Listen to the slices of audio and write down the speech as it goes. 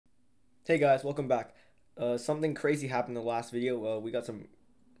Hey guys, welcome back. Something crazy happened in the last video. We got some,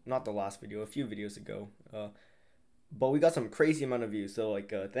 not the last video, a few videos ago. But we got some crazy amount of views. So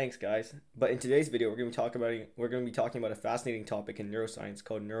thanks guys. But in today's video, we're going to be talking about a fascinating topic in neuroscience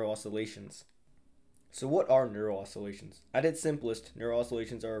called neural oscillations. So what are neural oscillations? At its simplest, neural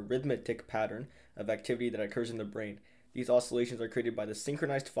oscillations are a rhythmic pattern of activity that occurs in the brain. These oscillations are created by the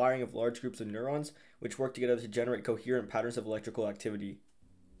synchronized firing of large groups of neurons, which work together to generate coherent patterns of electrical activity.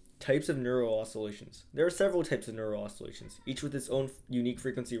 Types of neural oscillations. There are several types of neural oscillations, each with its own unique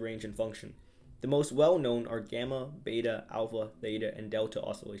frequency range and function. The most well known are gamma, beta, alpha, theta, and delta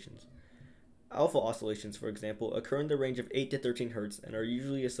oscillations. Alpha oscillations, for example, occur in the range of 8 to 13 Hz and are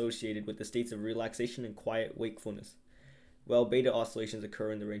usually associated with the states of relaxation and quiet wakefulness, while beta oscillations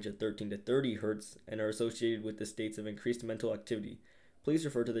occur in the range of 13 to 30 Hz and are associated with the states of increased mental activity. Please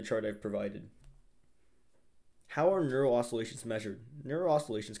refer to the chart I've provided. How are neural oscillations measured? Neural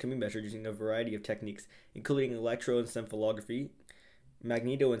oscillations can be measured using a variety of techniques, including electroencephalography,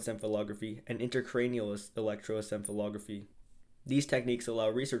 magnetoencephalography, and intracranial electroencephalography. These techniques allow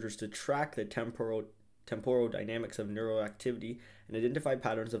researchers to track the temporal dynamics of neural activity and identify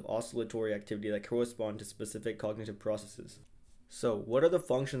patterns of oscillatory activity that correspond to specific cognitive processes. So, what are the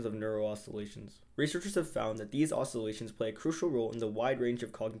functions of neural oscillations? Researchers have found that these oscillations play a crucial role in the wide range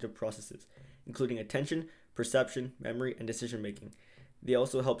of cognitive processes, including attention, perception, memory, and decision making. They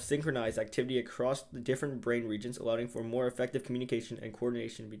also help synchronize activity across the different brain regions, allowing for more effective communication and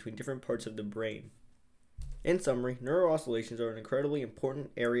coordination between different parts of the brain. In summary, neural oscillations are an incredibly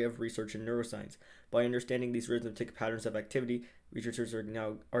important area of research in neuroscience. By understanding these rhythmic patterns of activity, researchers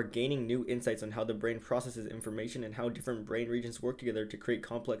are gaining new insights on how the brain processes information and how different brain regions work together to create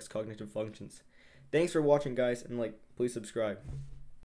complex cognitive functions. Thanks for watching, guys, and please subscribe.